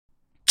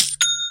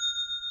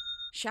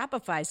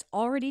Shopify's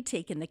already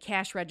taken the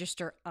cash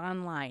register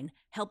online,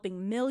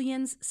 helping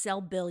millions sell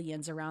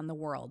billions around the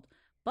world.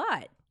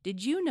 But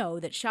did you know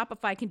that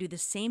Shopify can do the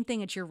same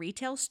thing at your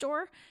retail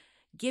store?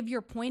 Give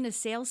your point of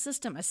sale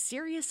system a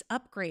serious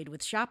upgrade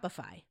with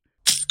Shopify.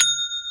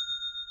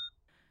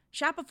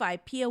 Shopify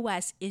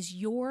POS is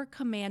your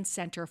command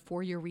center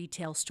for your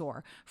retail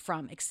store.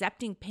 From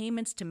accepting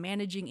payments to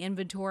managing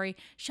inventory,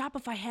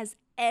 Shopify has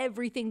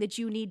everything that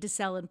you need to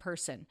sell in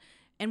person.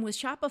 And with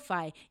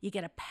Shopify, you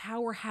get a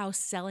powerhouse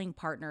selling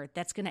partner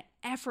that's going to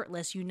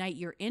effortless unite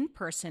your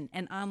in-person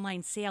and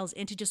online sales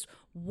into just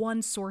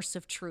one source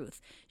of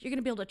truth. You're going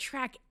to be able to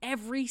track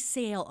every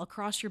sale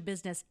across your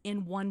business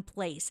in one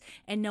place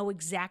and know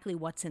exactly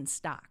what's in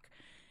stock.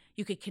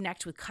 You could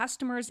connect with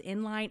customers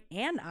inline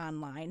and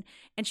online.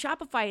 And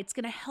Shopify, it's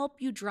going to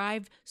help you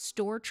drive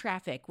store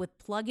traffic with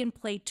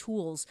plug-and-play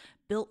tools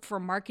built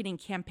for marketing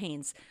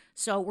campaigns.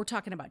 So we're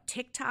talking about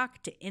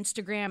TikTok to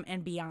Instagram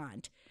and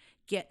beyond.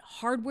 Get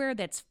hardware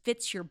that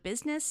fits your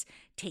business,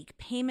 take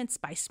payments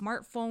by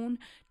smartphone,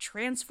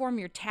 transform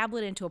your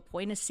tablet into a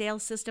point-of-sale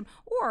system,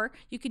 or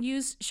you can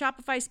use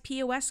Shopify's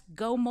POS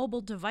Go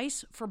mobile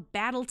device for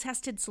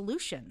battle-tested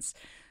solutions.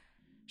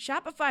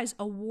 Shopify's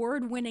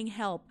award-winning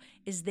help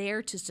is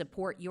there to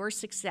support your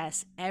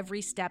success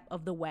every step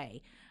of the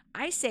way.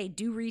 I say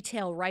do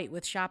retail right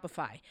with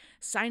Shopify.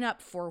 Sign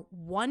up for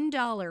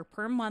 $1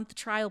 per month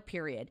trial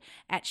period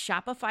at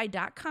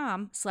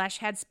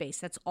shopify.com/headspace.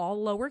 That's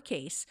all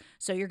lowercase.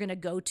 So you're going to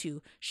go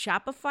to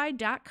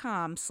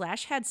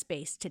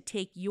shopify.com/headspace to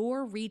take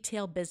your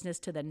retail business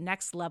to the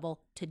next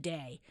level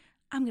today.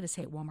 I'm going to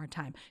say it one more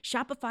time.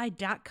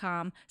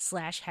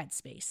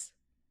 Shopify.com/headspace.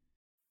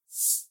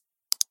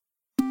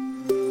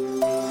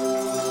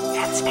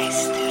 Headspace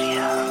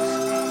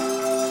Studios.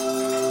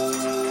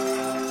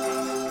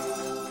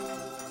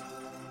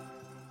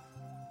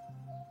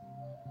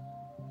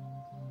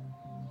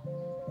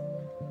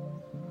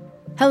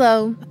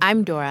 Hello,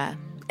 I'm Dora,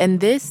 and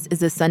this is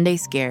the Sunday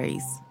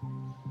Scaries.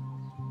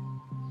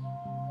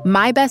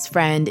 My best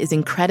friend is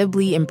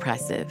incredibly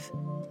impressive.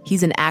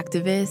 He's an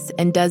activist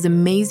and does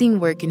amazing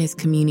work in his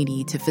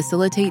community to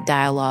facilitate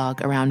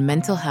dialogue around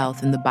mental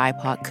health in the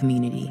BIPOC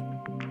community.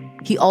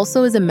 He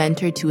also is a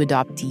mentor to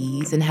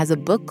adoptees and has a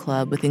book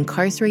club with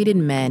incarcerated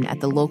men at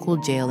the local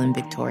jail in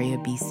Victoria,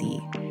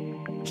 BC.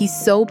 He's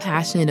so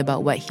passionate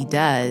about what he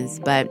does,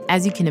 but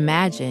as you can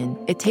imagine,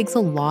 it takes a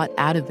lot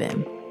out of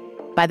him.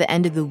 By the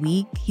end of the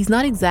week, he's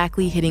not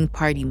exactly hitting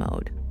party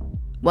mode.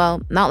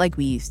 Well, not like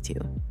we used to.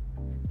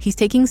 He's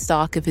taking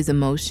stock of his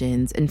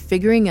emotions and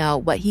figuring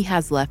out what he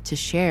has left to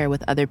share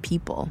with other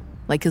people,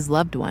 like his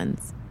loved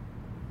ones.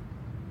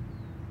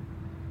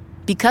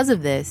 Because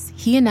of this,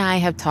 he and I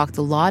have talked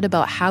a lot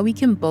about how we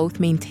can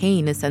both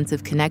maintain a sense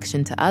of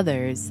connection to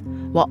others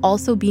while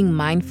also being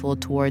mindful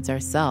towards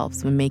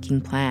ourselves when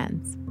making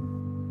plans.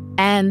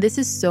 And this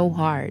is so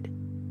hard.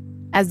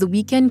 As the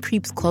weekend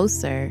creeps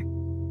closer,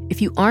 if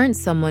you aren't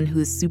someone who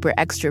is super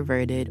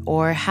extroverted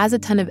or has a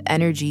ton of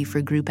energy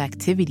for group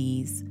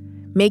activities,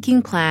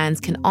 making plans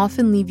can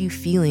often leave you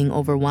feeling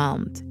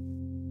overwhelmed.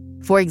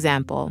 For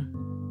example,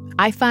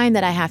 I find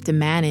that I have to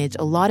manage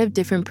a lot of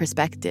different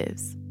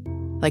perspectives,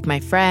 like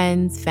my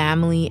friends,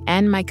 family,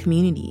 and my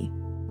community,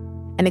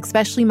 and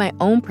especially my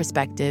own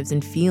perspectives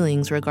and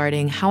feelings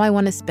regarding how I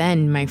want to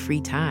spend my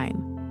free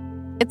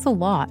time. It's a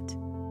lot.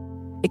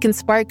 It can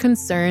spark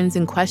concerns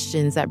and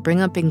questions that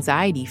bring up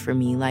anxiety for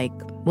me, like,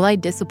 will I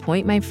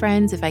disappoint my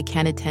friends if I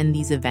can't attend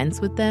these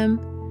events with them?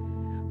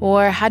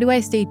 Or how do I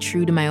stay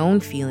true to my own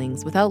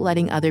feelings without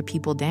letting other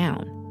people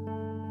down?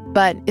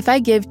 But if I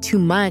give too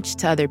much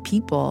to other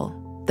people,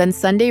 then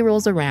Sunday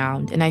rolls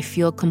around and I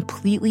feel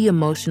completely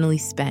emotionally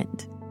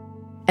spent.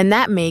 And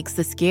that makes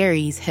the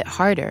scaries hit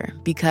harder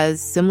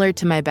because, similar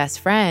to my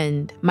best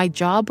friend, my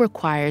job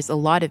requires a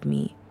lot of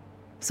me.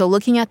 So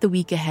looking at the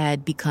week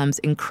ahead becomes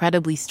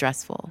incredibly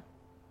stressful.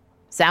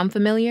 Sound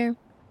familiar?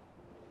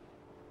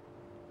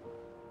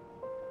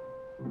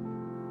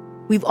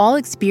 We've all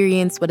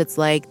experienced what it's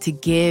like to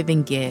give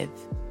and give,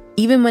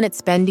 even when it's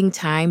spending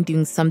time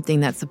doing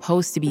something that's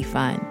supposed to be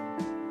fun,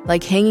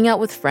 like hanging out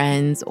with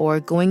friends or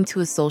going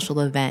to a social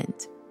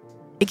event.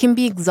 It can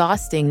be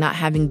exhausting not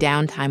having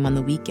downtime on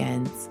the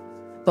weekends,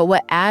 but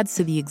what adds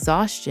to the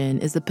exhaustion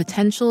is the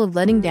potential of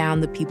letting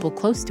down the people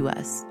close to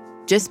us,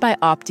 just by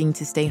opting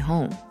to stay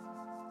home.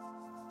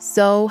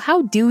 So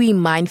how do we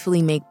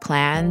mindfully make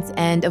plans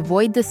and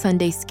avoid the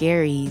Sunday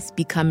scaries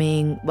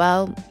becoming,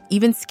 well,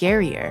 even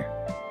scarier?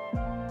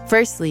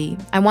 Firstly,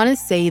 I want to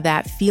say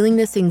that feeling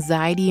this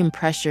anxiety and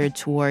pressure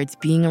towards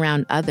being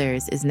around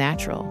others is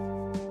natural.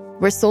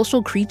 We're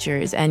social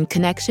creatures and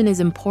connection is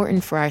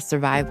important for our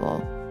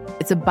survival.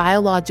 It's a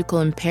biological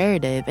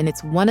imperative, and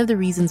it's one of the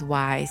reasons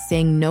why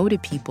saying no to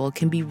people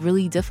can be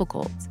really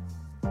difficult.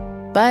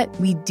 But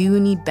we do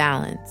need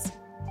balance.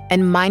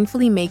 And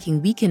mindfully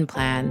making weekend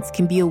plans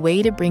can be a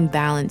way to bring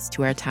balance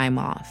to our time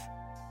off.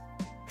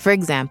 For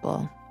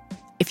example,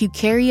 if you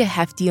carry a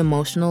hefty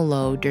emotional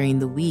load during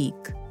the week,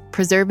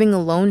 preserving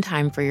alone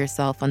time for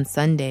yourself on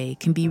Sunday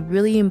can be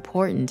really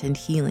important and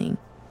healing.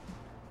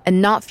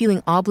 And not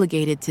feeling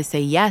obligated to say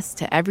yes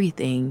to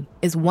everything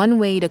is one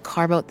way to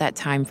carve out that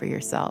time for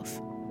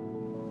yourself.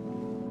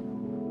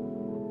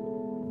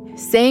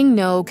 Saying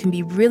no can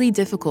be really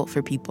difficult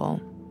for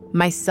people,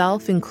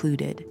 myself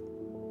included.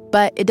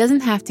 But it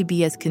doesn't have to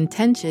be as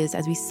contentious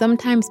as we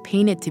sometimes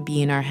paint it to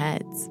be in our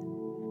heads.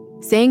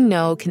 Saying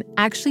no can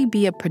actually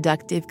be a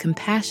productive,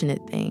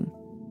 compassionate thing.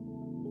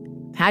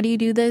 How do you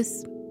do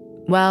this?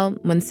 Well,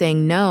 when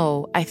saying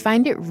no, I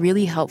find it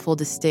really helpful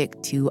to stick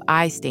to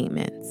I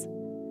statements.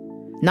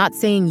 Not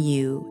saying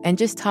you, and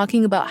just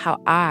talking about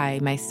how I,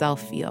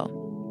 myself, feel.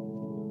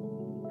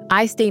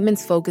 I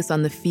statements focus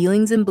on the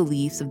feelings and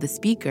beliefs of the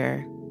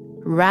speaker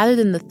rather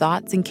than the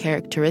thoughts and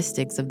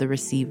characteristics of the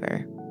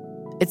receiver.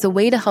 It's a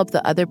way to help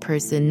the other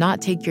person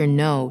not take your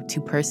no too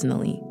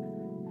personally.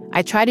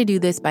 I try to do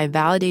this by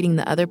validating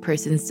the other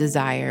person's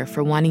desire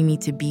for wanting me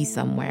to be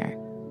somewhere,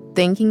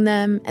 thanking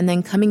them, and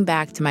then coming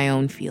back to my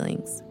own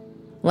feelings.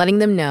 Letting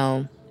them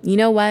know, you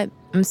know what,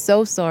 I'm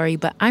so sorry,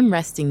 but I'm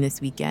resting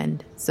this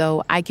weekend,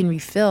 so I can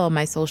refill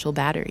my social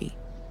battery.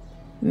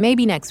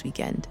 Maybe next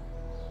weekend.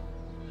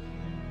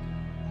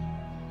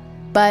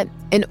 But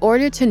in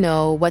order to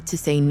know what to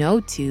say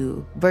no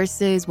to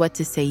versus what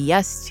to say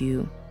yes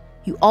to,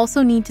 you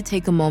also need to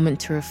take a moment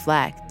to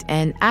reflect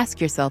and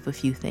ask yourself a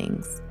few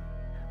things.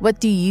 What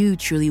do you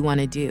truly want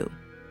to do?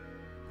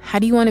 How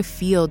do you want to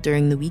feel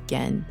during the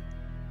weekend?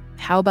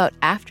 How about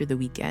after the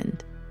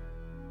weekend?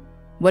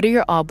 What are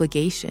your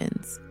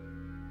obligations?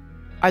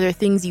 Are there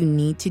things you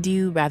need to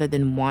do rather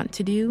than want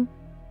to do?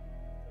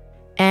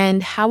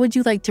 And how would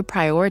you like to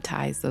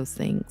prioritize those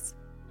things?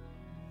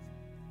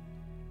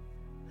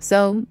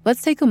 So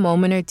let's take a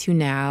moment or two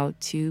now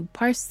to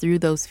parse through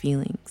those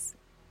feelings.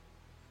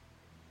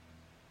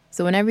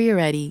 So whenever you're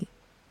ready,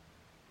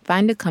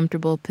 find a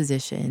comfortable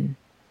position,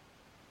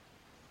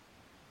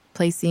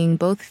 placing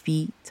both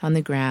feet on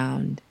the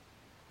ground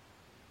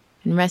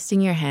and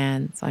resting your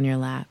hands on your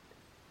lap.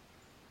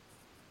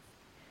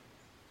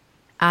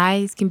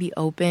 Eyes can be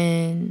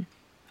open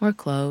or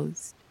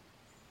closed.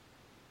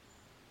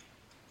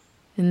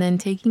 And then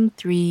taking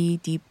 3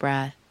 deep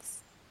breaths.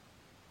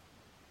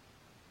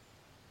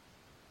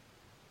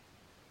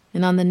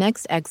 And on the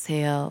next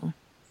exhale,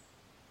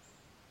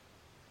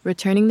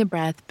 returning the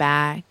breath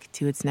back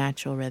to its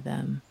natural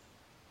rhythm.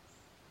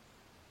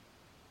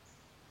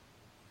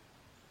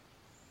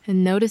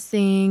 And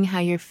noticing how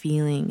you're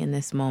feeling in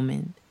this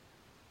moment.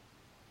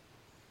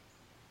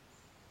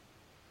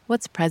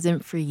 What's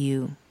present for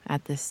you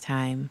at this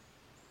time?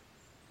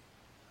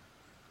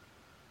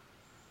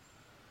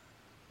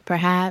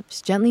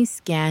 Perhaps gently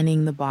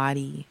scanning the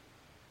body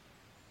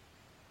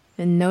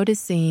and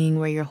noticing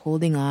where you're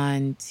holding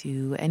on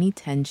to any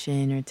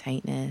tension or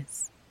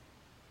tightness.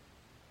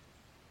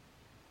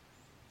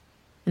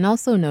 And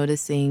also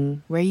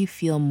noticing where you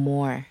feel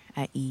more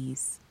at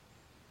ease.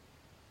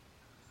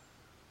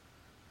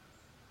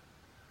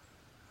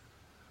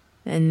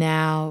 And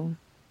now,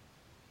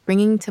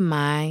 bringing to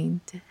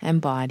mind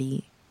and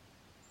body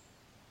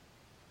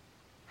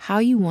how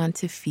you want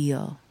to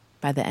feel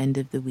by the end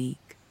of the week.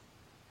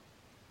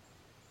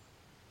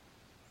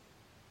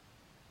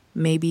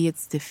 Maybe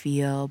it's to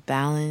feel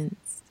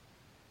balanced,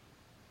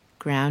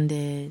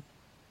 grounded,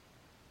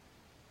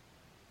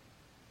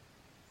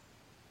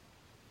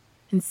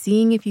 and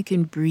seeing if you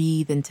can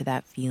breathe into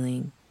that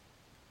feeling.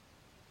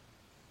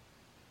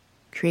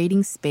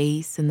 Creating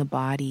space in the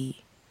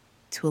body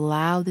to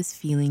allow this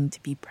feeling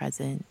to be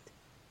present.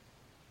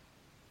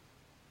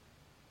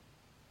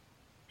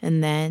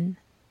 And then,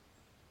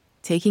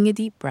 taking a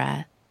deep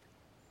breath,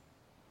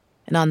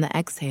 and on the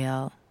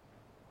exhale,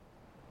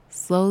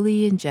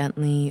 slowly and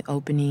gently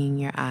opening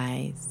your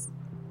eyes.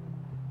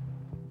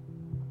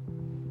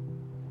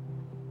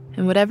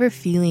 And whatever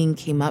feeling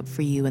came up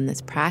for you in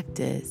this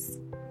practice,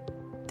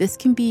 this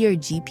can be your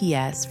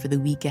GPS for the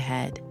week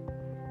ahead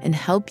and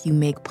help you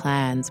make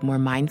plans more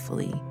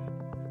mindfully.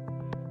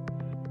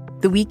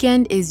 The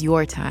weekend is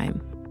your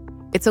time.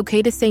 It's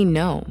okay to say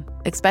no,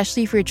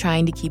 especially if you're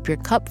trying to keep your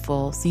cup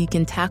full so you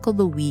can tackle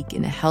the week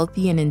in a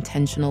healthy and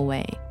intentional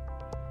way.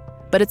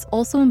 But it's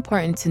also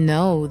important to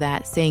know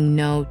that saying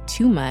no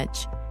too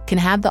much can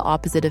have the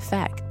opposite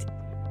effect.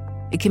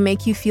 It can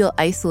make you feel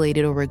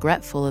isolated or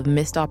regretful of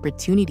missed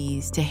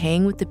opportunities to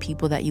hang with the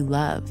people that you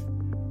love.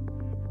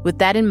 With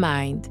that in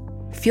mind,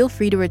 feel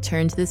free to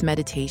return to this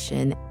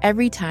meditation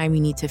every time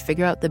you need to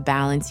figure out the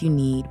balance you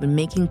need when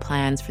making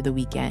plans for the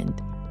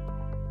weekend.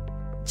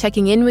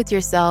 Checking in with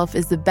yourself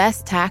is the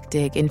best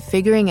tactic in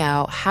figuring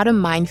out how to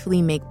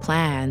mindfully make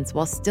plans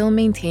while still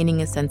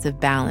maintaining a sense of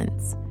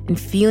balance and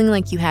feeling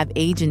like you have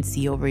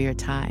agency over your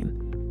time.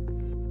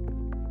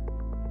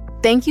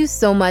 Thank you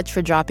so much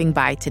for dropping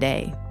by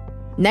today.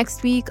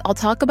 Next week, I'll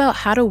talk about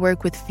how to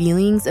work with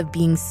feelings of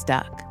being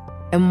stuck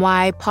and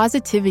why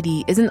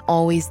positivity isn't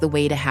always the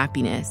way to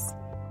happiness.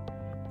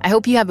 I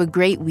hope you have a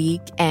great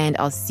week, and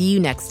I'll see you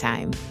next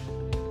time.